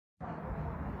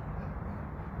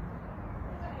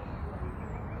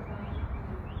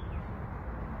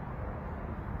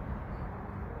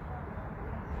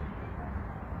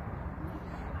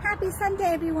Happy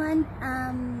Sunday, everyone.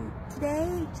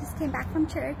 Today, just came back from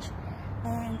church,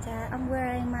 and I'm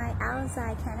wearing my Ao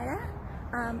Dai Canada.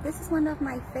 This is one of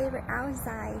my favorite Ao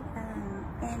Dai,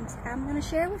 and I'm going to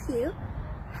share with you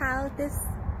how this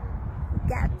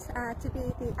got to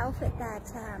be the outfit that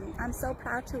I'm so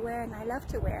proud to wear and I love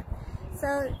to wear.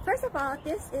 So first of all,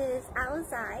 this is Ao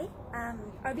Dai,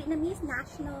 our Vietnamese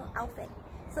national outfit.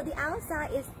 So the Ao Dai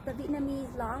is the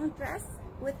Vietnamese long dress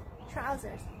with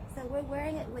trousers. So we're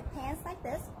wearing it with pants like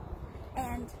this,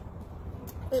 and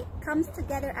it comes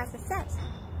together as a set.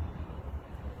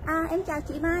 Em chào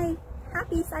chị Mai.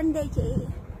 Happy Sunday, chị.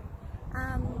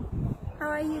 How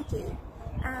are you, chị?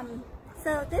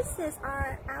 So this is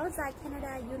our Ao Dai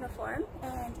Canada uniform,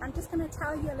 and I'm just going to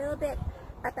tell you a little bit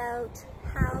about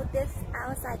how this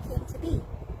Ao Dai came to be.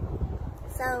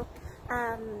 So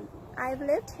I've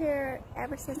lived here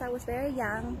ever since I was very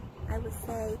young. I would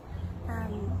say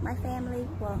my family,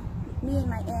 well, me and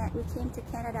my aunt, we came to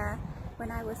Canada when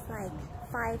I was like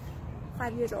five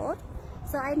years old.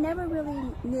 So I never really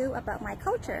knew about my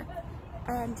culture.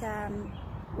 And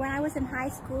when I was in high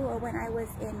school, or when I was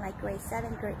in like grade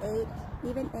 7, grade 8,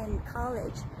 even in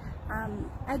college,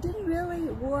 I didn't really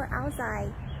wear Ao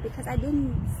Dai because I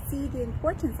didn't see the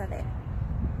importance of it.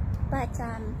 But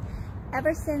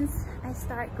ever since I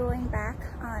started going back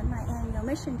on my annual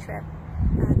mission trip,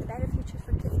 the Better Futures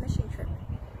for Kids mission trip,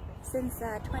 since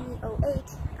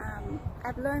 2008,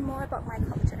 I've learned more about my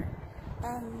culture.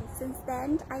 And since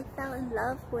then, I fell in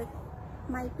love with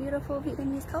my beautiful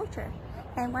Vietnamese culture.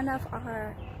 And one of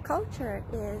our culture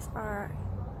is our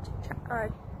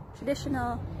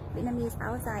traditional Vietnamese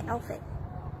Ao Dai outfit.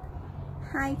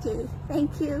 Hi, Ji.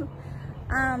 Thank you.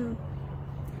 I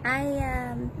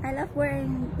love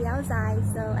wearing the Ao Dai,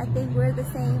 so I think we're the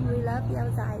same. We love the Ao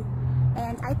Dai.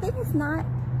 And I think it's not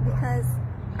because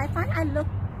I find I look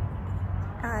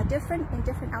different in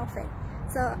different outfits.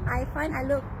 So I find I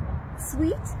look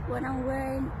sweet when I'm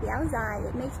wearing the Ao Dai.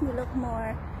 It makes me look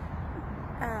more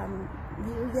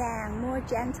yang, more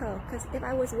gentle. Because if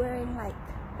I was wearing like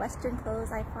Western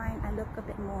clothes, I find I look a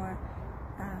bit more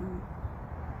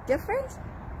different.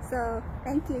 So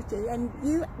thank you, Ji. And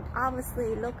you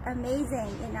obviously look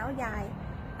amazing in Ao Dai,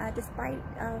 despite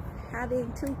of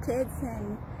having 2 kids,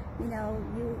 and you know,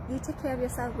 you take care of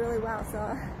yourself really well.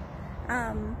 So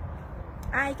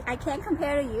I can't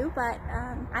compare to you, but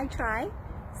I try.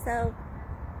 So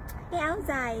the Ao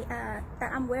Dai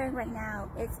that I'm wearing right now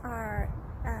is our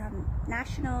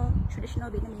national traditional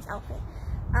Vietnamese outfit.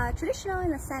 Traditional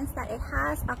in the sense that it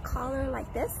has a collar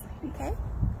like this, okay?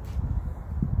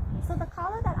 So the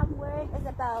collar that I'm wearing is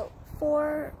about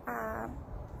 4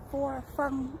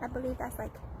 fung, I believe that's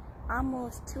like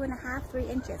almost 2.5, 3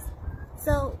 inches.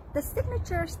 So the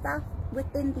signature stuff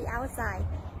within the Ao Dai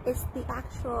is the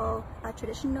actual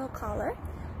traditional collar.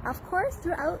 Of course,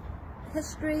 throughout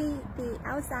history, the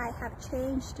Ao Dai have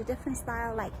changed to different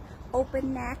style, like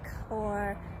open neck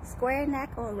or square neck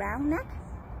or round neck.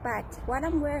 But what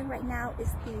I'm wearing right now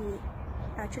is the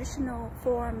traditional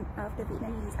form of the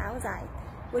Vietnamese Ao Dai,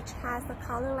 which has the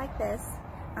collar like this.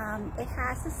 It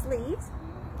has the sleeves.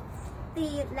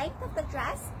 The length of the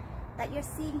dress that you're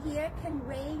seeing here can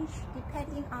range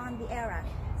depending on the era.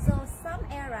 So some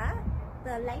era,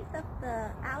 the length of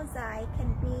the Ao Dai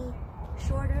can be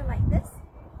shorter like this,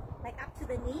 like up to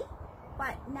the knee.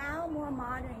 But now more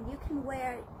modern, you can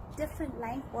wear different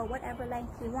length or whatever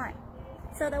length you want.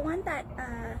 So the one that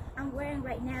I'm wearing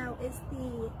right now is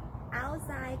the Ao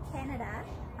Dai Canada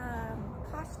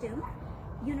costume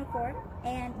uniform,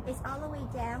 and it's all the way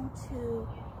down to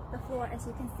the floor, as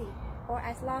you can see, or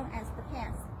as long as the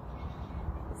pants.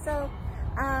 So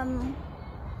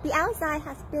the Ao Dai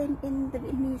has been in the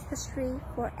Vietnamese history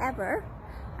forever,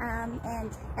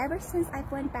 and ever since I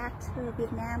went back to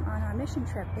Vietnam on our mission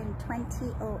trip in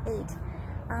 2008,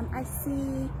 I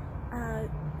see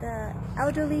the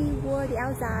elderly wore the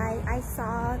Ao Dai. I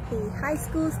saw the high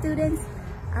school students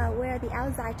wear the Ao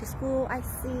Dai to school. I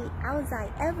see Ao Dai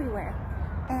everywhere,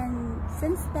 and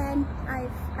since then I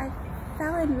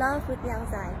fell in love with the Ao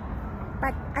Dai.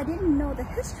 But I didn't know the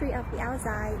history of the Ao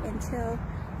Dai until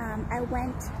I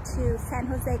went to San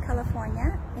Jose,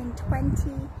 California in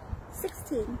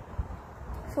 2016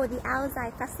 for the Ao Dai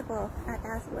Festival that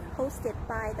was hosted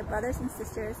by the brothers and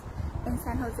sisters in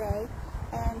San Jose.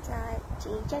 And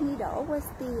Jenny Do was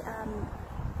the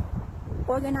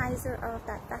organizer of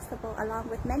that festival, along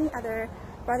with many other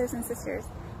brothers and sisters.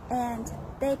 And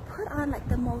they put on like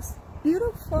the most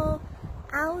beautiful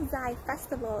Ao Dai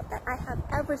festival that I have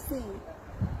ever seen.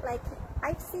 Like,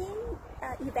 I've seen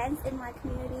events in my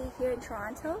community here in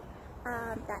Toronto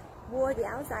that wore the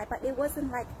Ao Dai, but it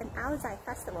wasn't like an Ao Dai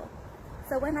festival.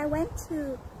 So when I went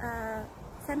to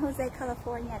San Jose,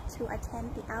 California to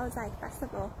attend the Ao Dai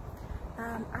Festival,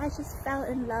 I just fell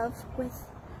in love with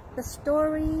the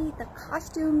story, the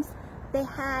costumes they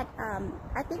had.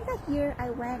 I think that year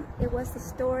I went, it was the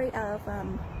story of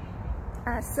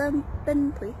Sơn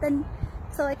Tinh Thủy Tinh.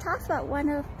 So it talks about one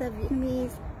of the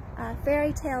Vietnamese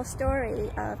fairy tale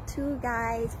story of two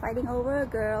guys fighting over a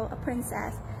girl, a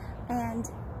princess,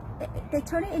 and they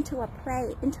turned it into a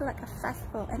play, into like a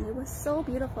festival, and it was so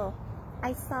beautiful.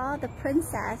 I saw the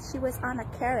princess, she was on a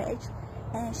carriage,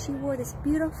 and she wore this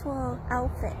beautiful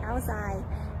outfit, Ao Dai,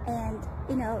 and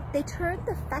you know, they turned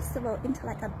the festival into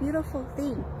like a beautiful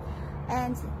theme.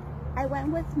 And I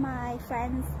went with my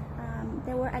friends,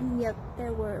 there were Anh Nhật,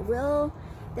 there were Will,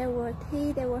 there were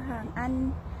Thi, there were Hằng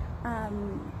Anh.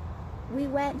 We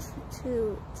went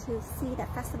to see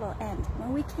that festival, and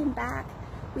when we came back,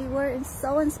 we were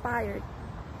so inspired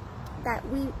that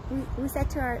we said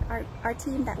to our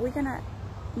team that we're gonna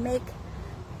make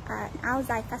an Ao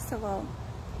Dai festival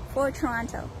for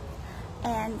Toronto.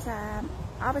 And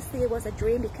obviously it was a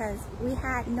dream because we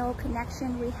had no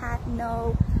connection, we had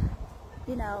no,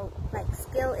 you know, like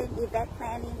skill in event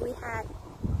planning. We had,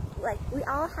 like, we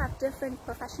all have different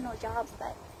professional jobs,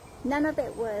 but none of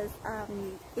it was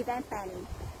event planning.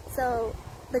 So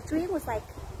the dream was like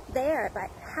there, but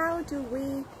how do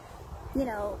we, you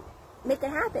know, make it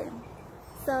happen?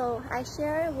 So I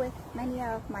shared with many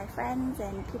of my friends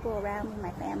and people around me,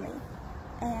 my family,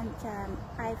 and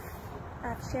I've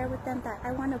shared with them that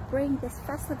I want to bring this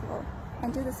festival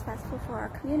and do this festival for our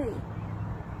community.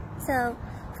 So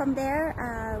from there,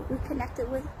 we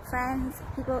connected with friends,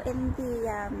 people in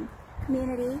the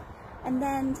community, and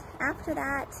then after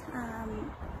that,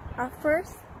 our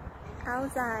first Ao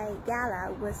Dai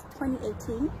Gala was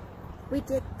 2018. We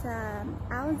did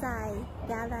Ao Dai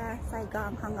Gala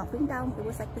Saigon Hang Ngọc Viễn Đông. It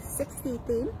was like the 60th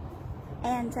theme,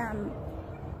 and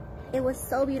it was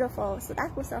so beautiful. So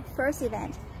that was our first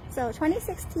event. So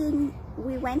 2016,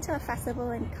 we went to a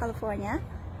festival in California.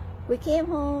 We came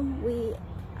home, we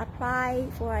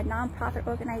applied for a nonprofit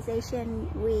organization,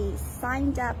 we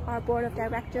signed up our board of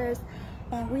directors,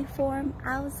 and we formed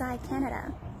Ao Dai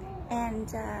Canada.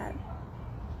 And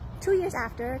 2 years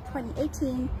after,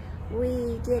 2018,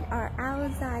 we did our Ao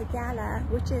Dai Gala,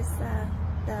 which is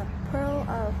the pearl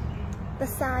of the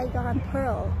Saigon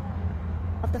Pearl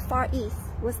of the Far East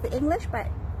was the English, but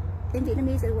in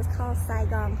Vietnamese it was called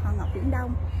Saigon Hang Ngọc Viễn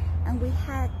Đông. And we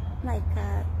had like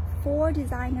 4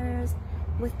 designers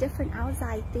with different Ao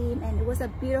Dai theme, and it was a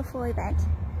beautiful event,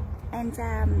 and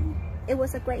it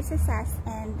was a great success.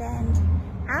 And then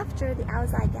after the Ao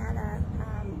Dai Gala,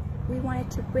 we wanted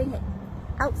to bring it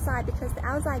outside because the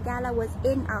Ao Dai Gala was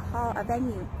in a hall, a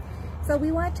venue. So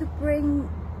we wanted to bring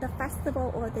the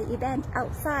festival or the event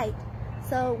outside.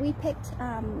 So we picked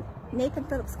Nathan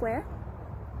Phillips Square,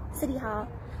 City Hall,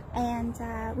 and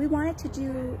we wanted to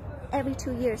do every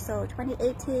 2 years, so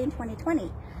 2018,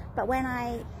 2020. But when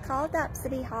I called up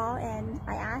City Hall and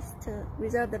I asked to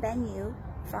reserve the venue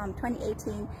from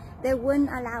 2018, they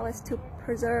wouldn't allow us to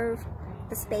preserve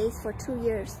the space for 2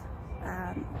 years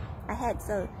ahead.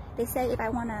 So they say if I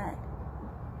want to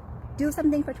do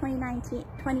something for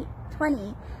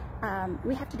 2020,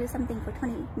 we have to do something for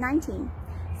 2019.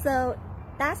 So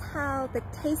that's how the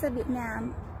Taste of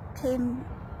Vietnam came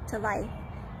to life.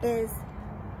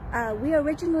 We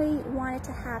originally wanted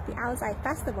to have the Ao Dai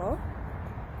Festival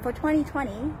for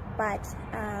 2020, but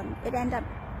it ended up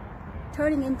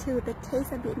turning into the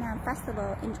Taste of Vietnam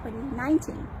Festival in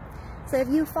 2019. So if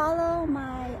you follow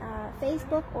my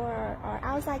Facebook or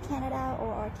Ao Dai Canada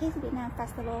or our Taste of Vietnam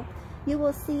Festival, you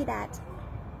will see that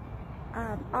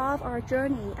all of our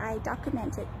journey I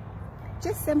documented.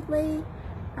 Just simply,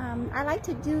 I like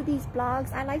to do these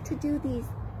blogs, I like to do these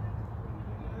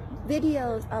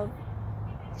videos of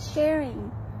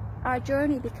sharing our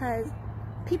journey because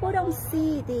people don't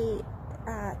see the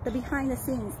behind the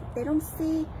scenes. They don't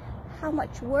see how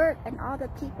much work and all the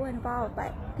people involved,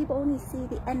 but people only see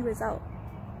the end result.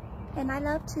 And I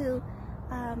love to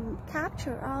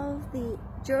capture all of the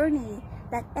journey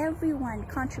that everyone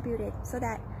contributed, so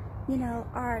that, you know,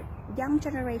 our young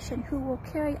generation who will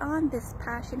carry on this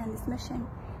passion and this mission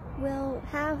will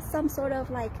have some sort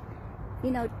of, like, you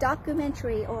know,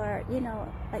 documentary, or, you know,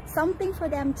 like something for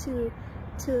them to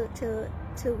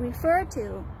refer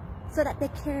to, so that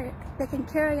they can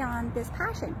carry on this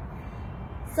passion.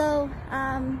 So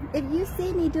if you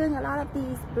see me doing a lot of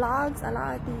these blogs, a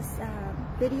lot of these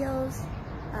videos,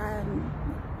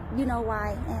 you know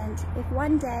why. And if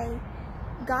one day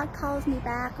God calls me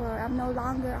back, or I'm no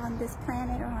longer on this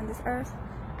planet or on this earth,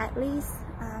 at least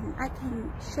I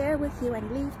can share with you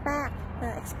and leave back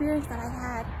the experience that I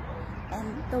had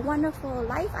and the wonderful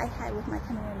life I had with my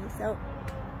community. So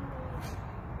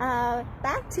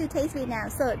back to Taste Vietnam.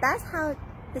 So that's how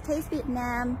the Taste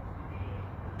Vietnam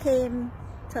came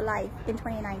to life in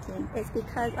 2019. It's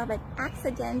because of an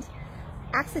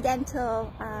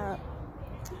accidental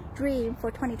dream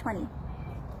for 2020.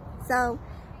 So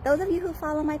those of you who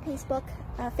follow my Facebook,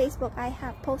 I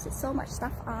have posted so much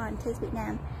stuff on Taste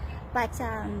Vietnam. But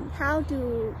how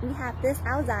do we have this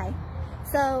Ao Dai?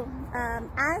 So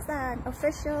as an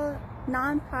official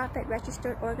non-profit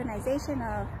registered organization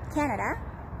of Canada,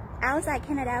 Ao Dai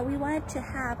Canada, we wanted to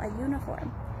have a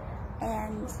uniform,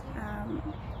 and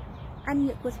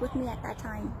Anyuk was with me at that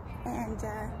time, and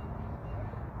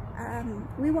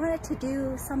we wanted to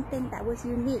do something that was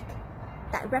unique,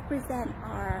 that represent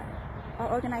our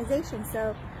organization.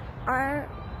 So our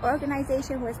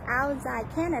organization was Ao Dai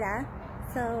Canada.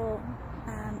 So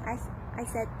I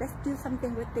said, let's do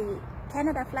something with the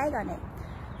Canada flag on it.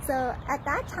 So at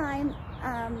that time,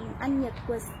 Anyuk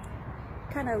was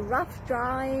kind of rough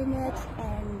drawing it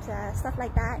and stuff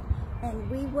like that, and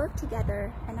we worked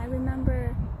together. And I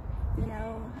remember, you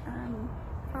know,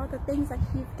 all the things that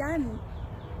he's done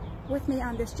with me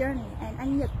on this journey. And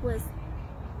Anyuk was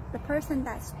the person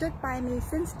that stood by me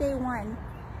since day one,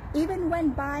 even when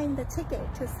buying the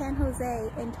ticket to San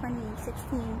Jose in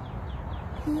 2016.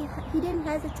 He didn't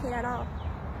hesitate at all.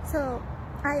 So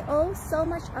I owe so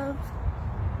much of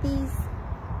these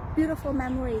beautiful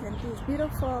memories and these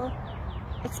beautiful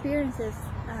experiences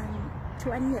to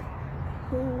Anyuk,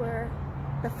 who were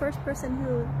the first person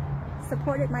who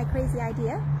supported my crazy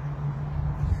idea.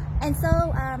 And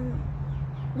so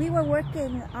we were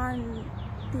working on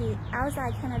the Ao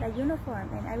Dai Canada uniform,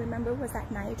 and I remember it was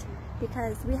at night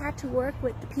because we had to work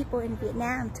with the people in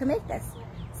Vietnam to make this.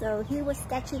 So he was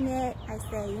sketching it, I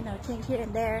say, you know, change here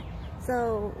and there.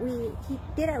 So he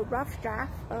did a rough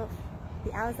draft of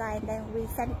the Ao Dai, and then we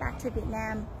sent it back to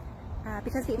Vietnam,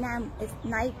 because Vietnam is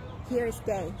night, here is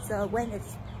day. So when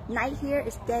it's night here,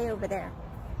 it's day over there.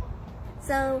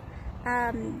 So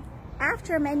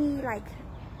after many like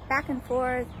back and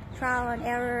forth, trial and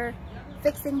error,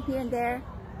 fixing here and there,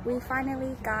 we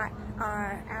finally got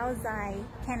our Ao Dai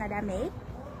Canada made,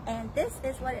 and this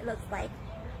is what it looks like.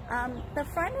 The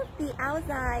front of the Ao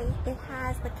Dai, it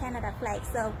has the Canada flag.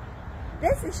 So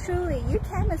this is truly, you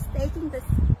can't mistaking this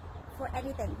for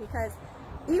anything, because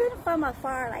even from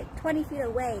afar, like 20 feet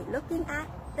away, looking at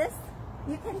this,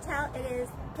 you can tell it is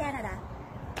Canada.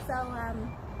 So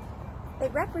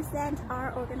it represents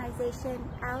our organization,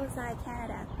 Ao Dai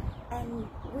Canada, and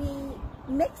we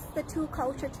mix the two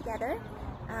cultures together.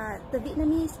 The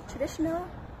Vietnamese traditional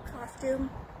costume,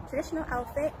 traditional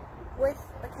outfit with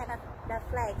the Canada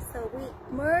flag. So we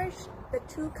merged the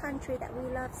two countries that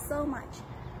we love so much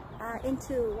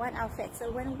into one outfit.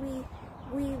 So when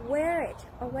we wear it,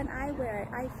 or when I wear it,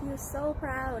 I feel so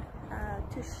proud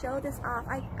to show this off.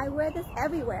 I wear this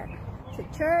everywhere,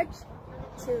 to church,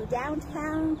 to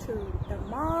downtown, to the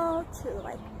mall, to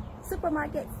like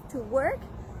supermarkets, to work.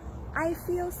 I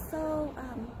feel so,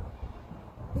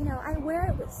 you know, I wear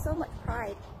it with so much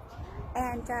pride.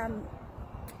 And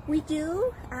we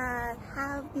do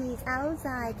have these Ao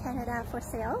Dai Canada for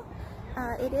sale.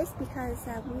 It is because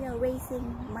we are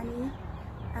raising money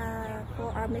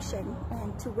for our mission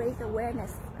and to raise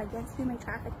awareness against human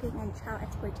trafficking and child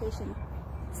exploitation.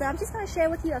 So I'm just going to share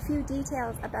with you a few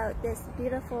details about this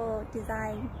beautiful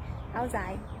design Ao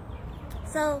Dai.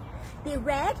 So the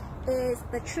red is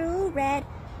the true red,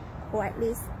 or at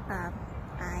least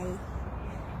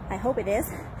I hope it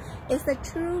is. It's the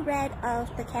true red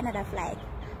of the Canada flag.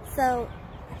 So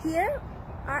here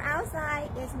our Ao Dai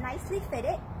is nicely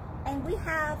fitted, and we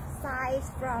have size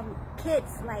from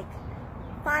kids like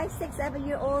 5, 6,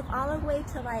 7-year-olds all the way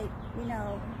to like, you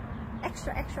know,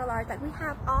 extra large. Like we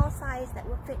have all sizes that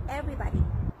will fit everybody.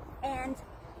 And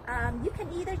you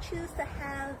can either choose to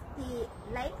have the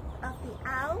length of the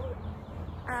Ao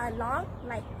long,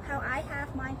 like how I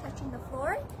have mine touching the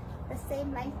floor, the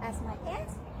same length as my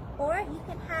pants, or you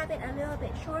can have it a little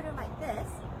bit shorter like this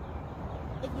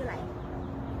if you like.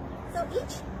 So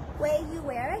each way you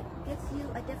wear it gives you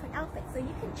a different outfit. So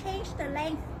you can change the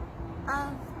length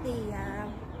of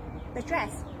the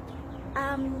dress.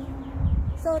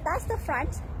 So that's the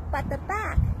front, but the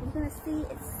back, you're gonna see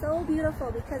it's so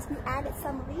beautiful because we added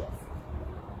some leaves.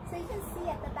 So you can see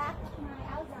at the back of my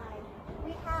Ao Dai,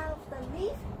 we have the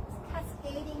leaf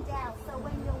cascading down. So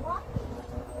when you're walking,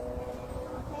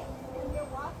 okay, when you're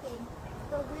walking,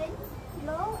 the wind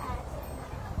blow at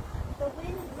the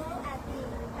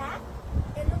back.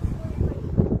 It looks really pretty.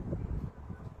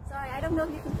 Sorry, I don't know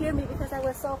if you can hear me because I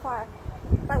was so far.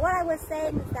 But what I was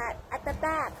saying is that at the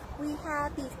back, we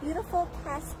have these beautiful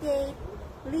cascade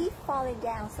leaf falling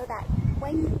down so that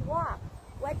when you walk,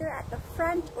 whether at the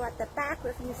front or at the back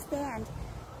if you stand,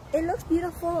 it looks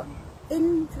beautiful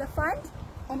into the front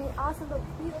and it also looks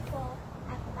beautiful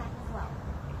at the back as well.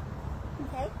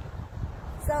 Okay,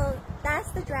 so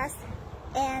that's the dress.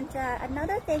 And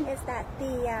another thing is that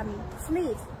the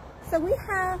sleeves. So we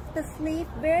have the sleeve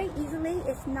very easily.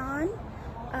 It's non-tight,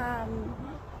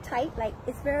 like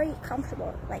it's very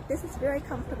comfortable. Like this is very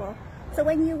comfortable. So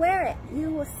when you wear it, you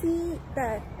will see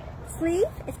the sleeve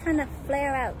is kind of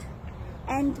flare out.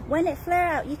 And when it flare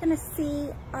out, you're going to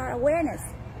see our awareness.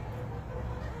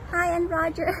 Hi, and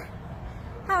Roger.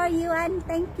 How are you, and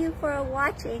thank you for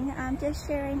watching. I'm just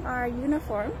sharing our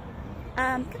uniform.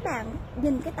 Các bạn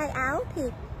nhìn cái tay áo thì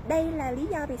đây là lý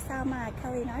do vì sao mà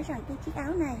Kelly nói rằng cái chiếc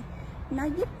áo này nó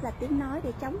giúp là tiếng nói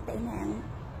để chống tệ nạn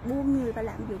buôn người và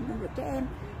lạm dụng động vật trẻ em,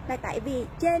 là tại vì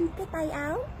trên cái tay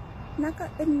áo nó có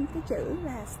in cái chữ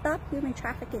là Stop Human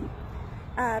Trafficking.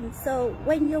 So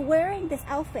when you're wearing this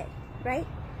outfit, right,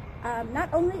 not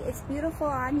only it's beautiful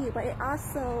on you, but it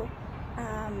also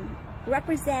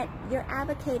represent you're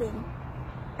advocating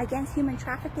against human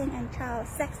trafficking and child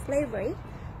sex slavery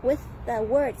with the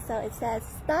words. So it says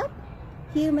Stop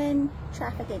Human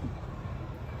Trafficking.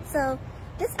 So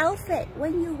this outfit,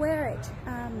 when you wear it,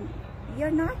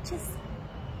 you're not just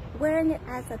wearing it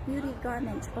as a beauty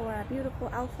garment or a beautiful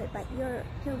outfit, but you're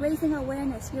raising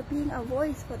awareness. You're being a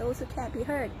voice for those who can't be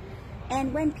heard.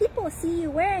 And when people see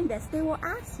you wearing this, they will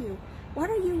ask you, what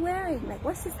are you wearing? Like,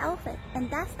 what's this outfit? And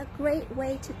that's a great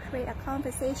way to create a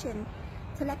conversation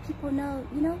to let people know,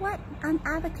 you know what? I'm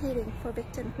advocating for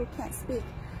victims who can't speak.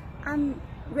 I'm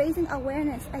raising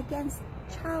awareness against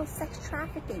child sex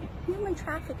trafficking, human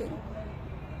trafficking.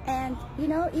 And, you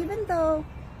know, even though,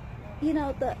 you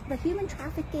know, the human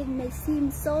trafficking may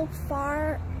seem so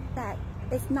far that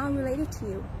it's not related to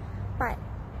you, but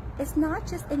it's not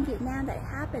just in Vietnam that it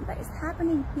happened, but it's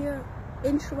happening here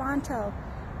in Toronto,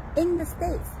 in the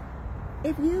States.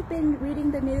 If you've been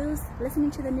reading the news,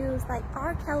 listening to the news, like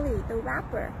R. Kelly, the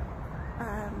rapper,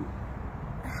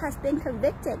 has been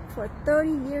convicted for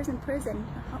 30 years in prison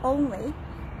only.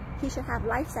 He should have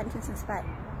life sentences, but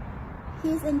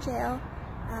he's in jail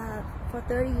for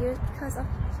 30 years because of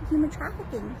human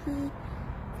trafficking. He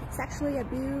sexually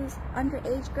abused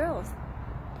underage girls.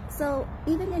 So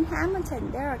even in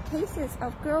Hamilton, there are cases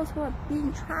of girls who are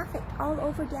being trafficked all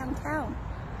over downtown,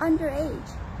 underage.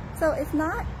 So it's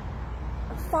not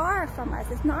far from us.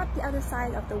 It's not the other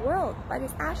side of the world, but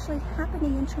it's actually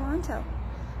happening in Toronto.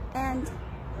 And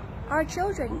our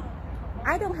children,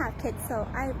 I don't have kids, so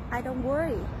I don't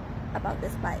worry about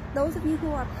this, but those of you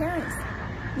who are parents,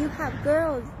 you have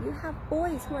girls, you have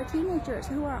boys who are teenagers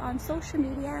who are on social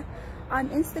media, on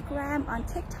Instagram, on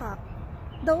TikTok.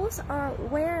 Those are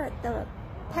where the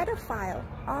pedophile,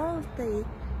 all of the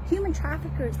human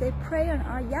traffickers, they prey on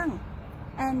our young.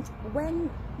 And when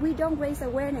we don't raise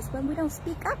awareness, when we don't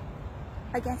speak up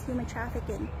against human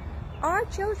trafficking, our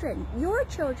children, your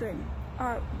children,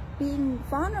 are being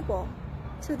vulnerable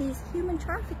to these human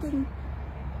trafficking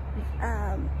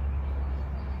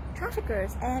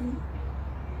traffickers. And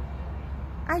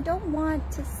I don't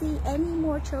want to see any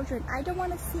more children. I don't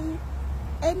want to see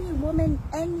any woman,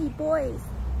 any boys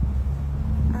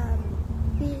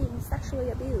being sexually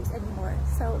abused anymore.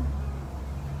 So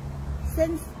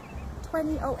since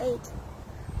 2008,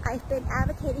 I've been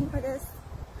advocating for this,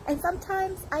 and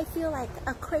sometimes I feel like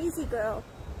a crazy girl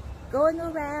going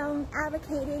around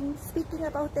advocating, speaking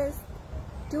about this,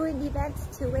 doing events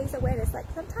to raise awareness. Like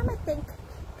sometimes I think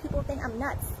people think I'm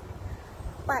nuts,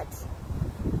 but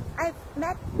I've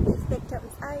met these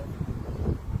victims.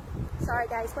 Sorry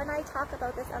guys, when I talk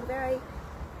about this, I'm very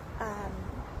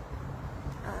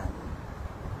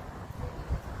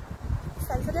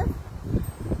sensitive,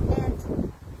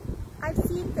 and I've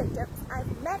seen victims,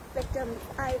 I've met victims,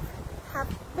 I've had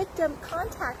victims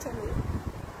contacting me.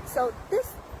 So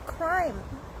this crime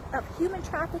of human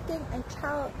trafficking and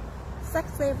child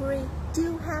sex slavery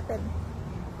do happen.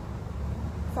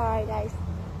 Sorry guys.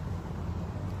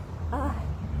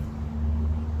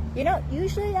 You know,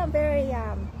 usually I'm very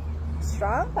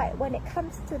strong, but when it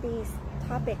comes to these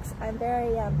topics, I'm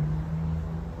very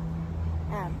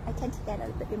I tend to get a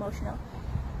bit emotional.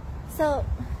 So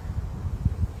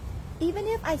even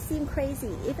if I seem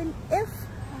crazy, even if,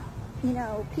 you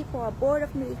know, people are bored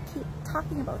of me keep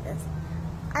talking about this,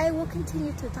 I will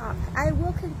continue to talk. I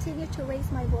will continue to raise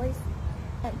my voice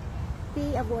and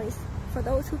be a voice for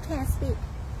those who can't speak.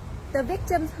 The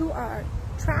victims who are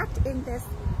trapped in this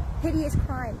hideous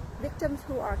crime, victims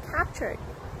who are captured,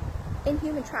 in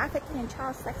human trafficking and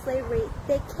child sex slavery,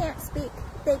 they can't speak,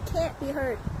 they can't be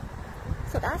heard.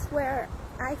 So that's where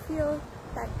I feel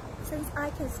that since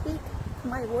I can speak,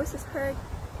 my voice is heard,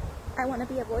 I want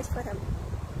to be a voice for them.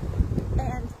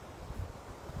 And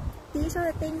these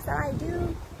are the things that I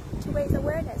do to raise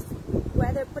awareness,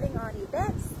 whether putting on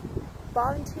events,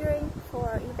 volunteering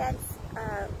for events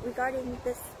regarding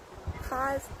this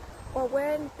cause, or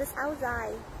wearing this Ao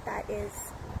Dai that is,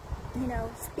 you know,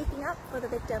 speaking up for the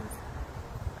victims.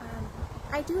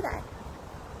 I do that,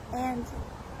 and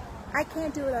I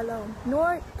can't do it alone,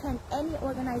 nor can any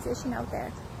organization out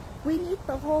there. We need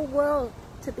the whole world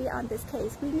to be on this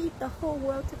case. We need the whole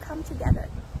world to come together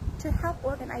to help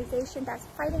organization that's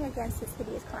fighting against this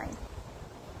hideous crime.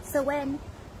 So when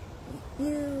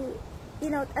you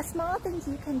know, a small things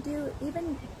you can do,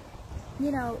 even,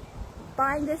 you know,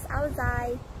 buying this Ao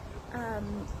Dai,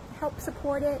 help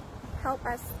support it, help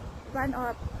us run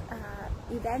our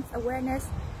events, awareness,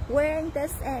 wearing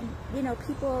this, and, you know,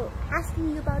 people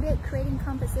asking you about it, creating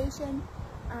conversation,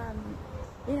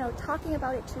 you know, talking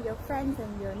about it to your friends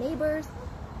and your neighbors,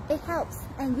 it helps.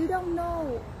 And you don't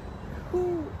know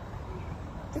who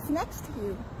is next to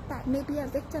you that may be a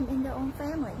victim in their own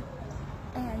family.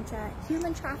 And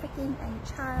human trafficking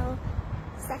and child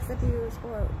sex abuse,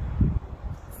 or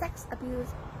sex abuse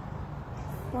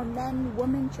for men,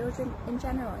 women, children in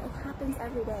general, it happens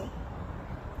every day.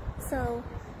 So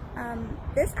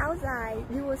this Ao Dai,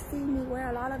 you will see me wear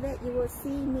a lot of it, you will see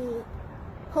me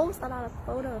post a lot of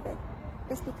photos of it.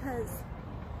 It's because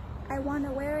I want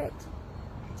to wear it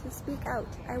to speak out.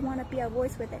 I want to be a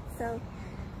voice with it. So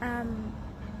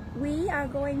we are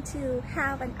going to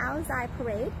have an Ao Dai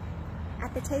parade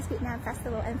at the Taste Vietnam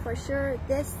Festival, and for sure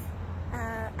this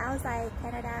Ao Dai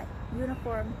Canada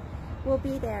uniform will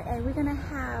be there, and we're gonna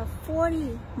have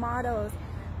 40 models,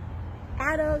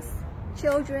 adults,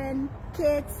 children,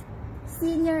 kids,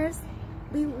 seniors,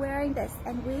 be wearing this,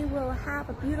 and we will have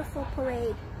a beautiful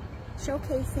parade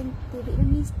showcasing the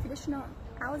Vietnamese traditional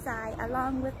Ao Dai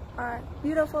along with our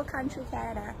beautiful country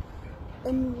Canada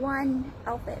in one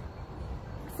outfit.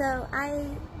 So I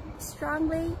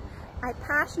strongly, I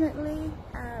passionately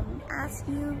ask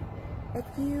you, if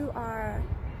you are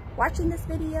watching this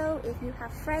video, if you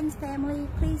have friends, family,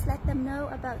 please let them know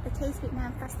about the Taste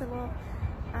Vietnam Festival,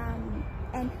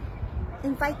 and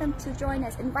invite them to join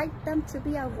us, invite them to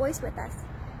be our voice with us.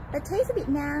 The Taste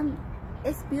Vietnam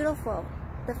is beautiful,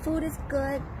 the food is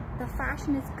good, the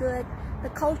fashion is good, the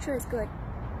culture is good,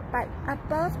 but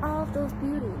above all of those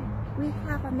beauty, we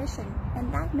have a mission,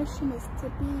 and that mission is to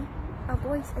be a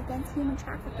voice against human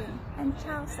trafficking and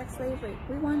child sex slavery.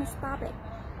 We want to stop it,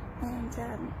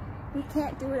 and we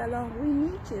can't do it alone. We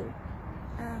need you,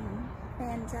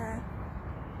 and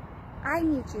I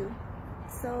need you.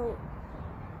 So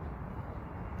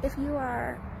if you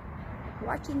are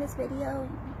watching this video,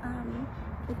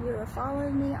 if you are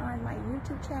following me on my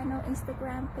YouTube channel,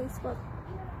 Instagram, Facebook,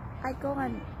 I go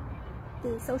on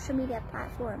the social media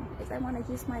platform because I want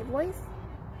to use my voice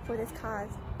for this cause.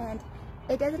 And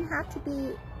it doesn't have to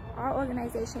be our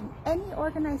organization. Any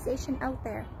organization out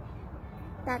there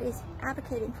that is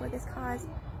advocating for this cause,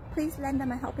 please lend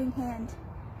them a helping hand.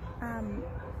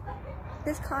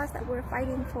 This cause that we're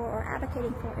fighting for or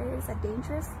advocating for, it is a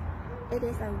dangerous, it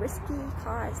is a risky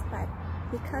cause, but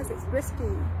because it's risky,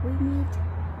 we need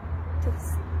to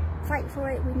fight for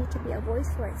it, we need to be a voice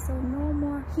for it. So no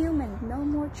more human, no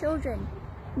more children,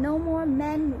 no more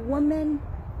men, women,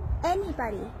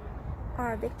 anybody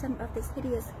are a victim of this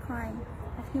hideous crime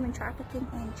of human trafficking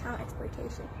and child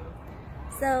exploitation.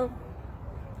 So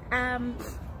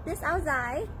this Ao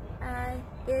Dai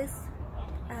is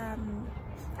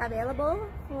available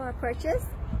for purchase.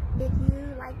 If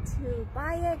you like to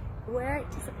buy it, wear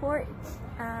it to support,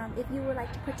 if you would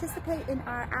like to participate in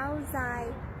our Ao Dai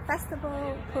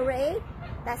Festival Parade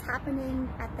that's happening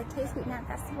at the Taste Vietnam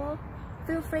Festival,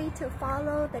 feel free to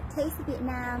follow the Taste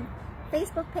Vietnam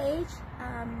Facebook page.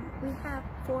 We have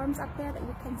forms up there that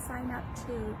you can sign up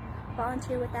to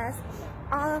volunteer with us.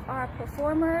 All of our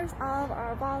performers, all of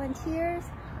our volunteers,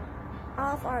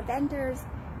 all of our vendors,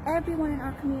 everyone in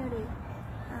our community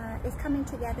is coming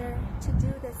together to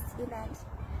do this event,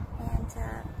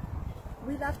 and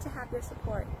we love to have your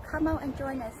support. Come out and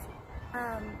join us.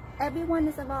 Everyone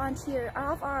is a volunteer.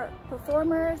 All of our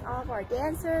performers, all of our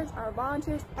dancers, our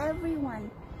volunteers,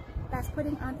 everyone that's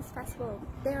putting on this festival,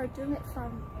 they are doing it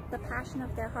from the passion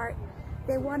of their heart.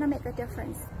 They want to make a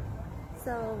difference.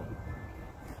 So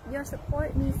your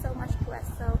support means so much to us.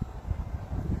 So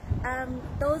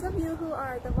those of you who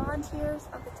are the volunteers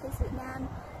of the Taste Vietnam,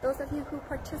 those of you who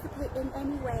participate in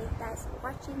any way that's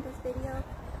watching this video,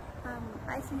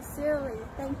 I sincerely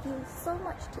thank you so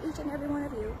much to each and every one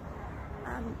of you.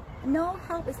 No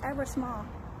help is ever small.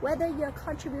 Whether you're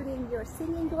contributing your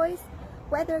singing voice,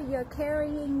 whether you're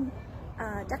carrying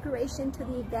decoration to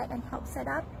the event and help set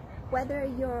up, whether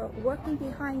you're working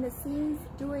behind the scenes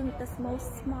doing the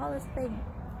most smallest thing,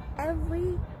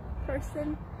 every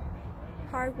person,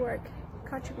 hard work,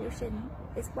 contribution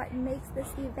is what makes this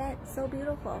event so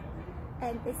beautiful.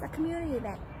 And it's a community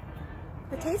event.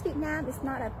 The Taste Vietnam is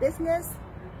not a business,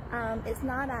 it's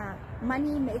not a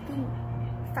money-making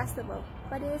festival,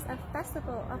 but it is a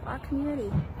festival of our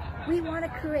community. We want to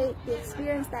create the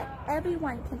experience that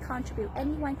everyone can contribute,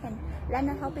 anyone can lend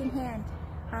a helping hand.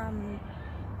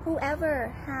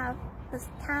 Whoever have this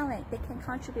talent, they can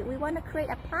contribute. We want to create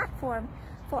a platform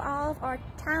for all of our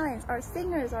talents, our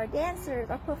singers, our dancers,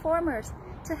 our performers,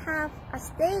 to have a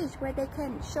stage where they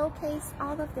can showcase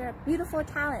all of their beautiful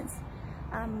talents.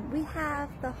 We have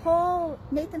the whole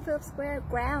Nathan Phillips Square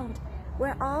ground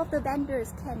where all the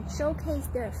vendors can showcase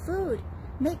their food,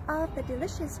 make all of the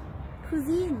delicious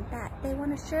cuisine that they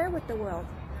want to share with the world.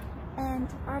 And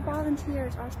our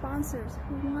volunteers, our sponsors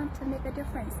who want to make a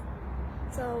difference.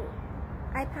 So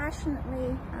I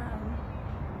passionately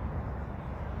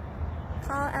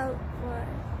call out for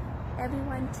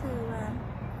everyone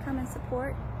to come and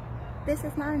support. This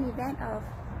is not an event of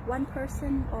one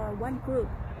person or one group.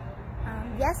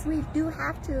 Yes, we do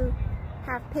have to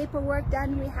have paperwork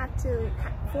done. We have to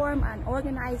form an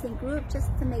organizing group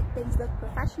just to make things look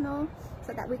professional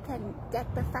so that we can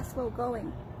get the festival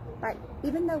going. But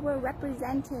even though we're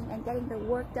representing and getting the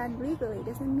work done legally,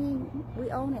 doesn't mean we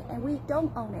own it, and we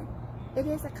don't own it. It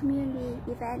is a community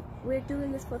event. We're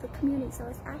doing this for the community, so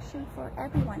it's actually for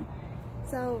everyone.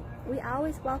 So we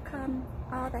always welcome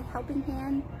all the helping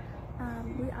hand.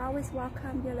 We always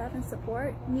welcome your love and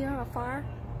support, near or far.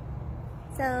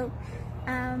 So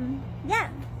yeah,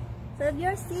 so if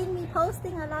you're seeing me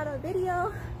posting a lot of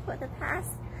video for the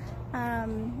past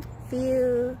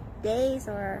few days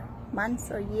or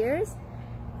months or years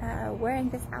wearing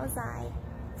this Ao Dai,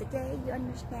 today you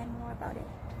understand more about it.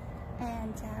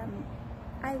 And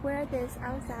I wear this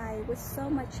Ao Dai with so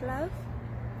much love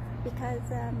because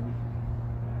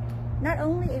not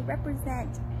only it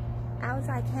represents Ao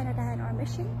Dai Canada and our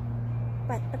mission,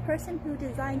 but the person who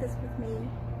designed this with me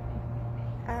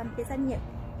is a Nhật,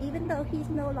 even though he's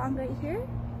no longer here.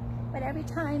 But every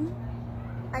time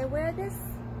I wear this,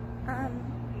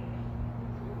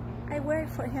 I wear it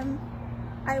for him.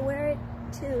 I wear it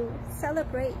to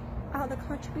celebrate all the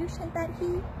contribution that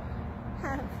he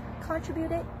have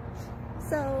contributed.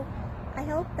 So I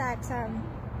hope that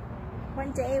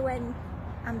one day when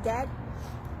I'm dead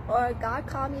or God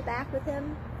call me back with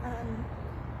him,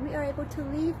 we are able to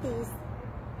leave these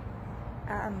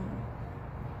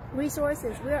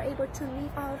resources. We are able to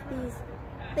leave all of these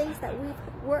things that we've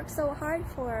worked so hard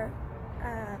for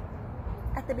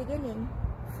at the beginning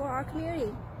for our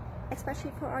community,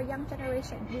 especially for our young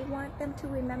generation. We want them to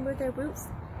remember their roots.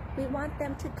 We want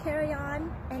them to carry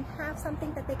on and have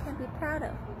something that they can be proud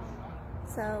of.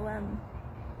 So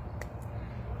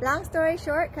long story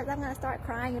short, because I'm going to start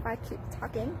crying if I keep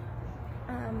talking,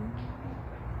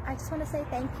 I just want to say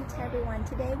thank you to everyone.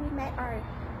 Today we met our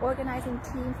organizing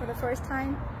team for the first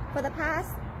time. For the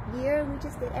past year, we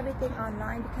just did everything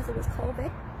online because it was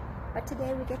COVID. But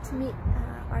today we get to meet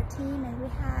our team, and we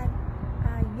had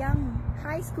a young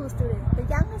high school student. The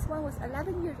youngest one was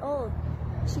 11 years old.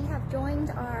 She have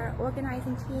joined our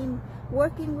organizing team,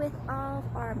 working with all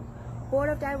of our board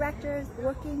of directors,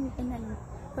 working in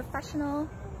a professional,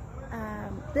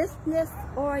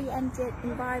 business-oriented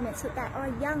environment so that our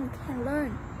young can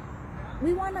learn.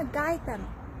 We want to guide them.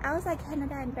 Ao Dai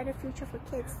Canada and Better Future for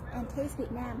Kids and Taste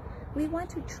Vietnam, we want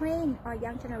to train our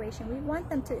young generation. We want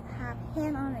them to have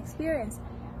hand-on experience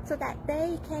so that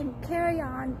they can carry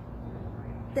on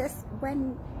this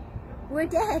when we're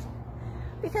dead.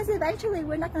 Because eventually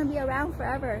we're not going to be around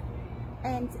forever.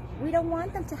 And we don't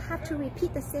want them to have to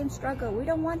repeat the same struggle. We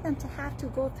don't want them to have to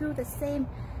go through the same,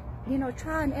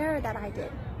 trial and error that I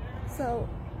did. So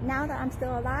now that I'm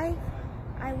still alive,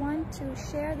 I want to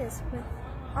share this with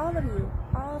all of you,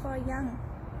 all of our young,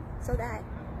 so that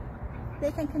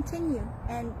they can continue.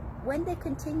 And when they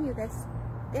continue this,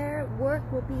 their work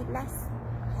will be less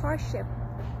hardship,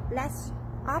 less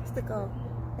obstacle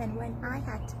than when I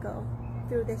had to go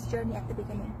through this journey at the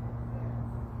beginning.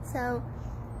 So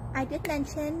I did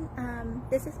mention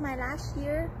this is my last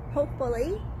year,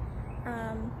 hopefully.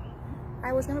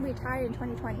 I was going to retire in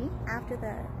 2020 after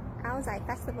the Ao Dai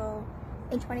Festival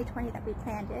in 2020 that we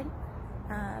planned it,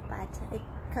 but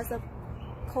because of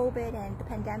COVID and the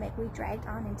pandemic, we dragged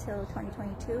on until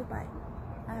 2022. But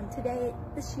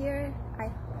this year, I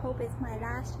hope it's my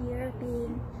last year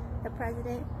being the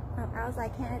president of Ao Dai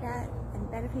Canada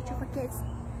and Better Future for Kids.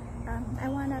 I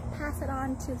want to pass it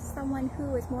on to someone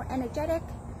who is more energetic,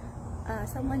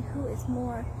 someone who is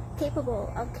more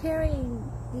capable of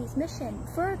carrying these missions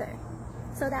further,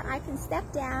 so that I can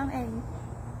step down and,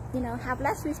 have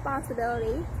less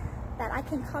responsibility, that I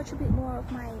can contribute more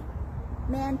of my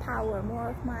manpower, more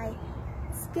of my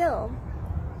skill,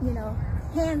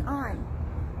 hands-on,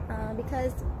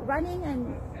 because running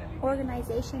an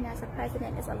organization as a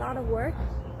president is a lot of work.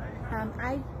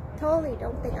 I totally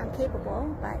don't think I'm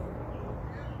capable, but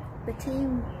the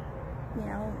team,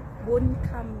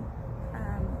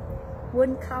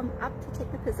 wouldn't come up to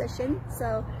take the position.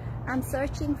 So I'm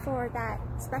searching for that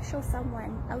special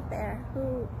someone out there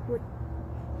who would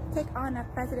take on a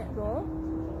president role.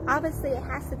 Obviously, it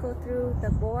has to go through the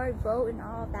board vote and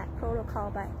all of that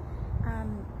protocol, but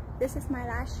this is my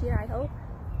last year, I hope.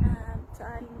 So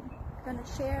I'm going to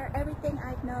share everything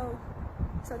I know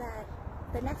so that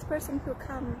the next person who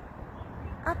comes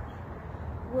up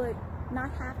would not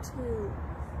have to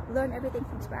learn everything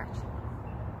from scratch.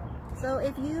 So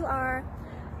if you are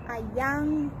a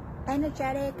young,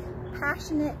 energetic,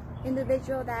 passionate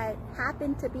individual that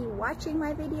happen to be watching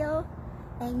my video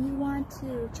and you want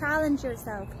to challenge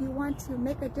yourself, you want to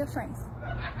make a difference,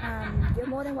 you're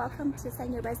more than welcome to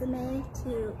send your resume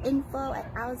to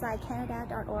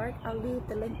info@aodaicanada.org. I'll leave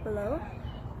the link below.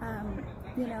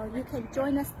 You can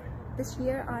join us this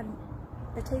year on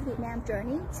the Taste Vietnam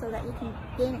journey so that you can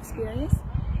gain experience.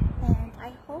 And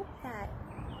I hope that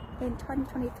in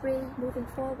 2023, moving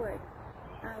forward,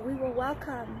 we will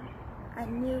welcome a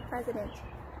new president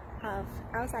of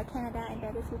Ao Dai Canada and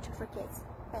Better Future for Kids.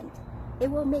 And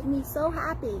it will make me so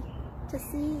happy to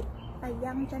see a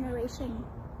young generation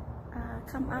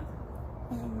come up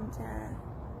and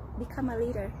become a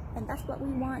leader. And that's what we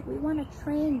want. We want to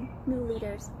train new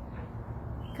leaders,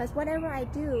 because whatever I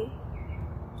do,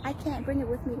 I can't bring it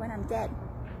with me when I'm dead,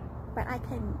 but I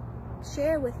can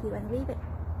share with you and leave it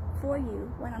for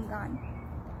you when I'm gone.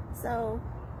 So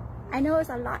I know it's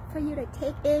a lot for you to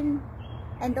take in,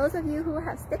 and those of you who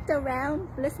have stuck around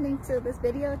listening to this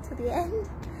video to the end,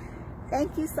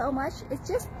 thank you so much. It's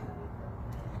just,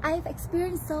 I've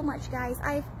experienced so much, guys.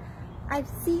 I've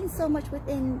seen so much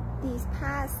within these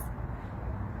past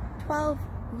 12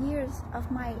 years of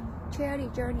my charity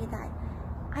journey that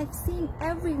I've seen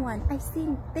everyone. I've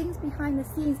seen things behind the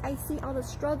scenes. I see all the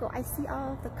struggle. I see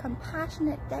all of the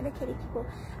compassionate, dedicated people.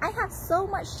 I have so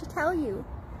much to tell you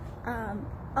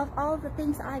of all the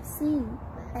things that I've seen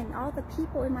and all the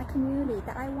people in my community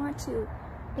that I want to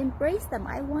embrace them.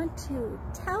 I want to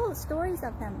tell stories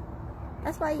of them.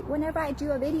 That's why whenever I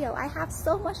do a video, I have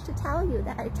so much to tell you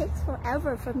that it takes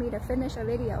forever for me to finish a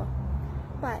video.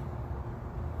 But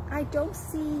I don't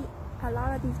see a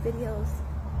lot of these videos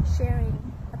sharing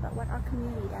about what our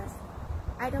community does.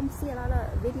 I don't see a lot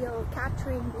of video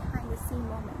capturing behind the scene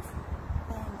moments.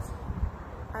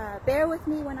 And bear with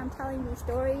me when I'm telling these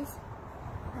stories.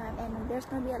 And there's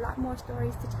going to be a lot more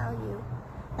stories to tell you.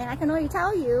 And I can only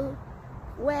tell you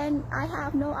when I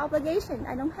have no obligation.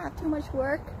 I don't have too much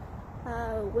work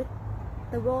with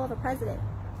the role of a president.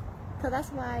 So that's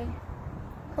why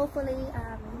hopefully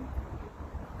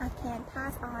I can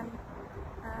pass on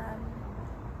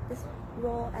this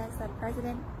role as a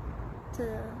president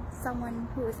to someone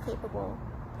who is capable,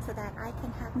 so that I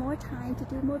can have more time to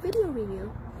do more video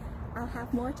review. I'll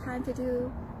have more time to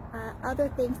do other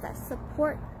things that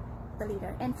support the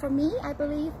leader. And for me, I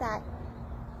believe that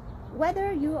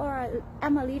whether you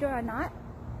am a leader or not,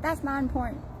 that's not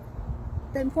important.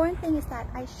 The important thing is that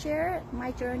I share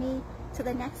my journey to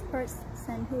the next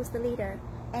person who is the leader,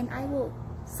 and I will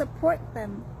support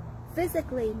them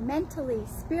physically, mentally,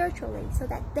 spiritually, so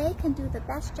that they can do the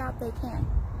best job they can.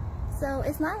 So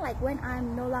it's not like when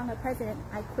I'm no longer president,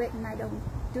 I quit and I don't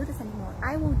do this anymore.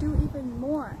 I will do even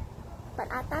more. But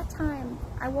at that time,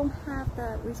 I won't have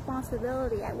the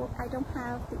responsibility. I don't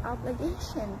have the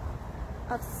obligation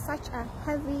of such a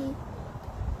heavy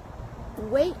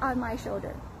weight on my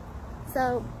shoulder.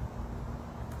 So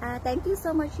thank you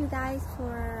so much, you guys,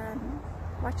 for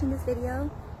watching this video.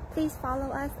 Please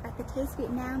follow us at the Taste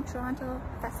Vietnam Toronto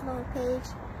Festival page,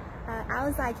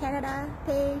 Ao Dai Canada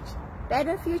page,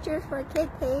 Better Future for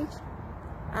Kids page.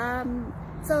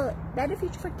 So Better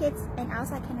Future for Kids and Ao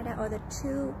Dai Canada are the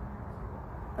two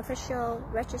official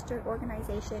registered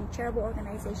organization, charitable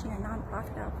organization, and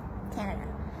non-profit of Canada.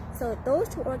 So those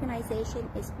two organizations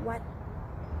is what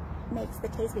makes the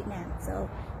Taste Vietnam. So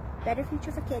Better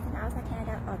Future for Kids and Ao Dai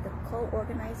Canada are the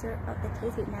co-organizer of the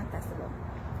Taste Vietnam Festival.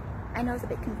 I know it's a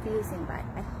bit confusing, but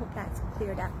I hope that's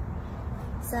cleared up.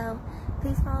 So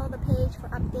please follow the page for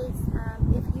updates.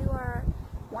 If you are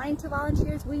wanting to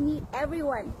volunteer, we need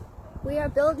everyone. We are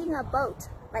building a boat,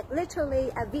 like literally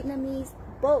a Vietnamese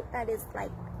boat that is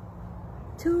like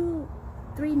 2-3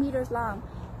 meters long.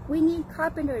 We need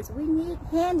carpenters, we need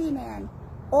handyman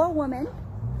or woman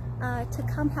to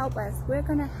come help us. We're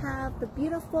gonna have the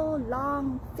beautiful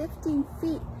long 15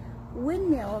 feet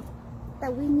windmills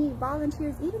that we need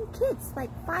volunteers, even kids like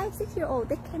 5-6-year-old.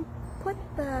 They can put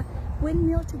the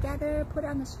windmill together, put it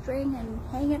on a string and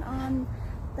hang it on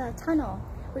the tunnel.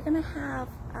 We're gonna have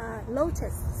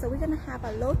lotus, so we're gonna have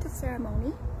a lotus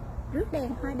ceremony, rước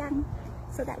đèn hoa đăng,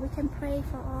 so that we can pray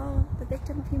for all the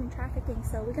victims of human trafficking.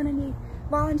 So we're gonna need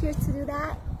volunteers to do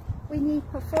that. We need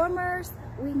performers,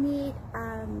 we need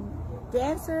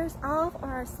dancers. All of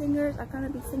our singers are gonna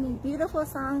be singing beautiful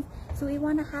songs, so we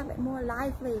wanna have it more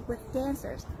lively with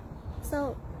dancers.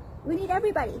 So we need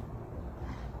everybody.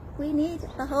 We need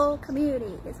the whole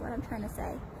community is what I'm trying to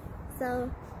say.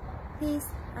 So please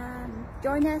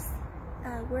join us.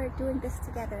 We're doing this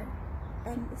together,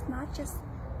 and it's not just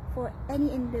for any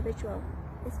individual,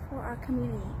 it's for our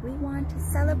community. We want to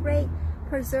celebrate,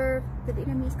 preserve the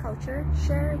Vietnamese culture,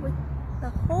 share it with the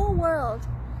whole world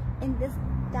in this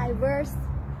diverse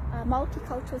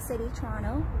multicultural city,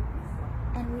 Toronto.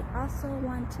 And we also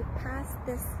want to pass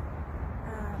this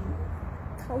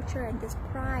culture and this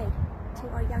pride to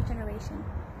our young generation.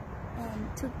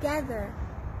 And together,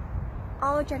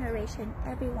 all generation,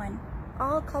 everyone,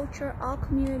 all culture, all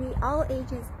community, all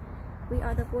ages, we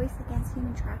are the voice against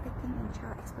human trafficking and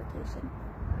child exploitation.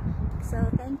 So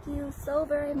thank you so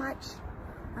very much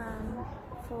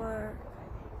for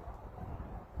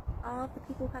all of the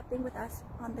people who have been with us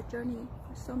on the journey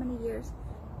for so many years.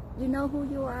 You know who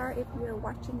you are if you're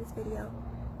watching this video,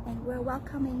 and we're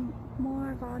welcoming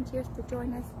more volunteers to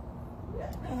join us.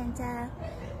 And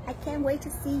I can't wait to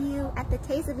see you at the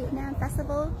Taste of Vietnam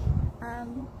Festival.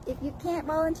 If you can't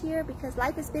volunteer because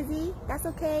life is busy, that's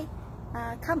okay.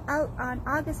 Come out on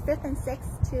August 5th and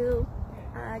 6th to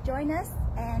join us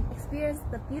and experience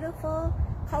the beautiful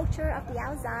culture of the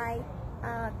Ao Dai,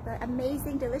 the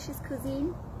amazing, delicious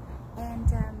cuisine, and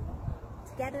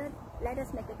together, let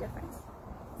us make a difference.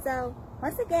 So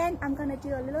once again, I'm going to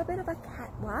do a little bit of a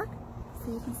catwalk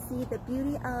so you can see the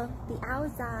beauty of the Ao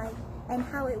Dai and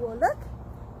how it will look.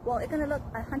 Well, it's going to look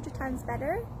 100 times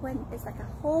better when it's like a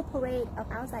whole parade of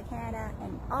Ao Dai Canada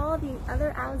and all the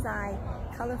other Ao Dai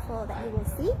colorful that you will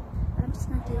see. But I'm just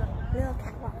going to do a little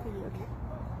catwalk for you, okay?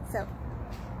 So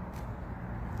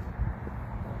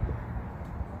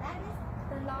that is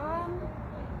the long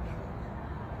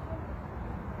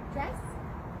dress.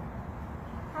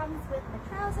 Comes with the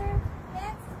trouser,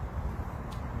 pants,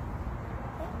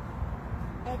 okay?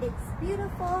 And it's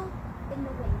beautiful in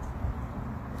the wind.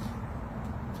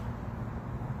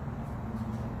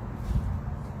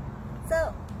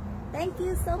 So thank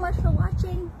you so much for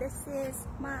watching. This is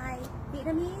my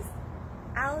Vietnamese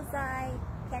Ao Dai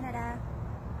Canada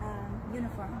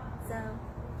uniform. So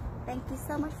thank you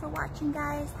so much for watching,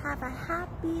 guys. Have a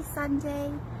happy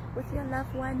Sunday with your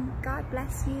loved one. God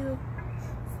bless you.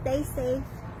 Stay safe,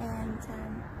 and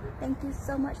thank you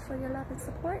so much for your love and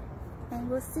support. And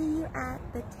we'll see you at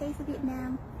the Taste of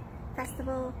Vietnam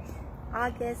Festival,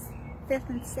 August 5th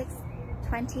and 6th,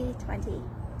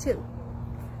 2022.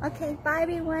 Okay, bye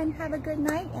everyone. Have a good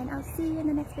night, and I'll see you in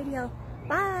the next video.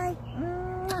 Bye.